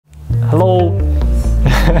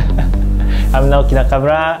I'm Naoki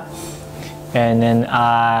Nakamura, and then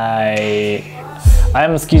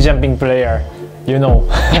I'm a ski jumping player, you know.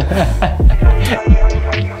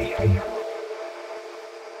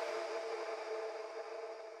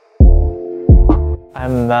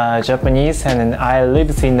 I'm Japanese, and then I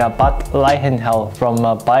live in Bad Reichenhall from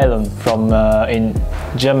Bayern, in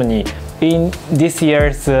Germany. In this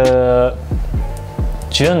year's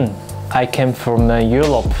June, I came from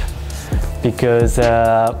Europe because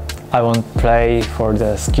I want to play for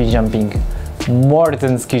the ski jumping, more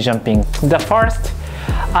than ski jumping. The first,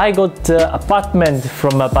 I got the apartment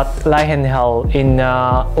from Bad Reichenhall in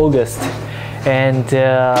August, and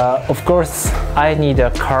of course I need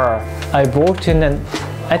a car. I bought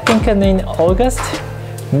I think in August,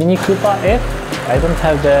 Mini Cooper F. I don't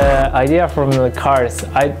have the idea from the cars.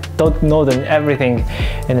 I don't know them everything,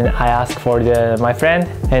 and then I asked for my friend,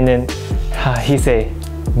 and then he say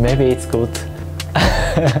maybe it's good.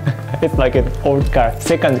 It's like an old car,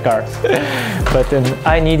 second car, but then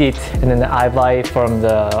I need it, and then I buy from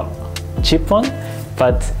the cheap one.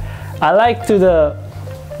 But I like the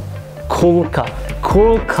cool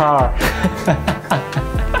car.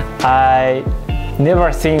 I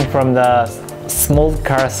never seen from the small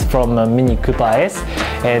cars from Mini Cooper S,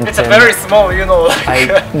 and it's a very small, you know. I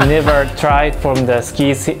never tried from the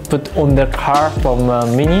skis put on the car from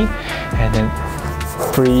Mini, and then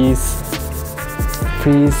please,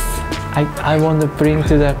 I want to bring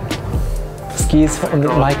to the skis on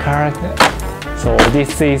my car. So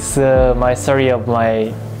this is my story of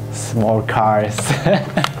my small cars.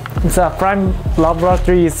 The prime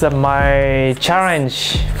laboratory is my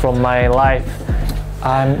challenge from my life.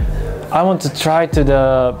 I want to try to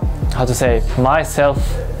myself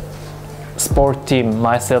sport team,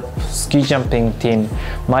 myself ski jumping team,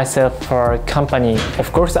 myself for company.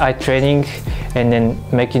 Of course I training and then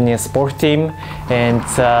making a sport team, and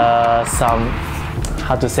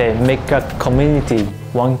make a community,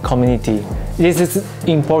 one community. This is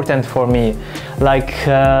important for me. Like,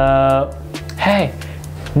 hey,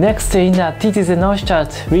 next in Titis and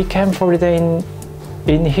Neustadt, we came for the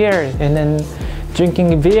in here, and then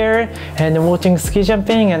drinking beer and watching ski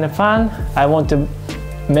jumping and fun. I want to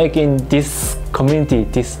make in this community,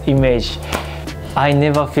 this image. I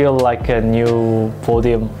never feel like a new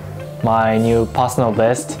podium, my new personal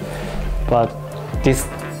best, but these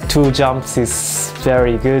two jumps is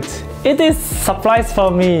very good. It is surprise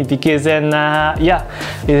for me because then yeah,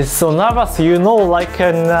 it is so nervous, you know, like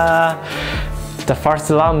in the first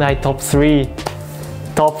round I top 3,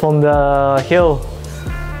 top on the hill.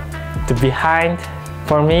 The behind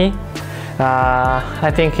for me,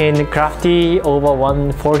 I think in Crafty over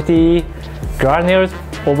 140, Garnier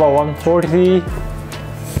over 140.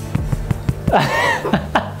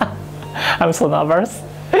 I'm so nervous,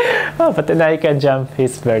 but then I can jump.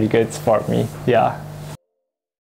 It's very good for me. Yeah.